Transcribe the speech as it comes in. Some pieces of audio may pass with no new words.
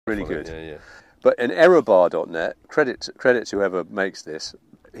really good. Yeah. But in errorbar.net, credit to whoever makes this,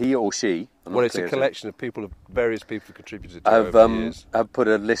 he or she. Well, it's a collection of various people who contributed to it over the years. Have put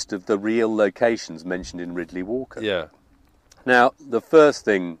a list of the real locations mentioned in Riddley Walker. Yeah. Now, the first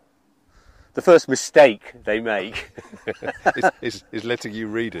mistake they make is letting you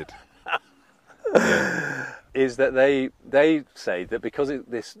read it. is that they say that because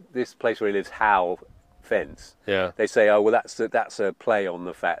this place where he lives, Howe FENTS, they say, oh, well, that's a play on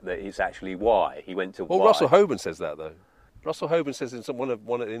the fact that it's actually Y. He went to Y. Well, Russell Hoban says that, though. Russell Hoban says in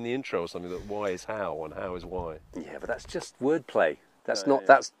one in the intro or something that Y is How and How is Y. Yeah, but that's just wordplay. That's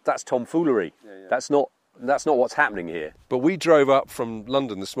that's tomfoolery. That's not what's happening here. But we drove up from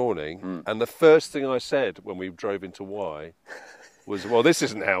London this morning, and the first thing I said when we drove into Y was, "Well, this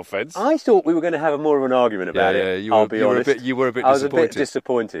isn't How FENTS." I thought we were going to have more of an argument about it. I'll be honest. You were a bit disappointed. I was a bit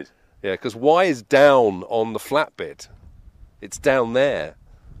disappointed. Yeah, because Y is down on the flat bit. It's down there.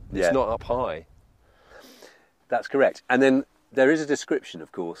 It's not up high. That's correct. And then there is a description,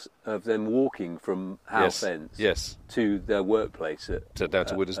 of course, of them walking from Howe FENTS to their workplace down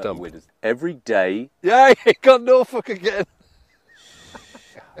to Widder's Dump. Every day. Yeah, he got Norfolk again.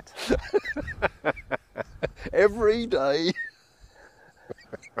 Every day.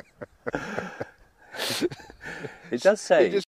 It does say.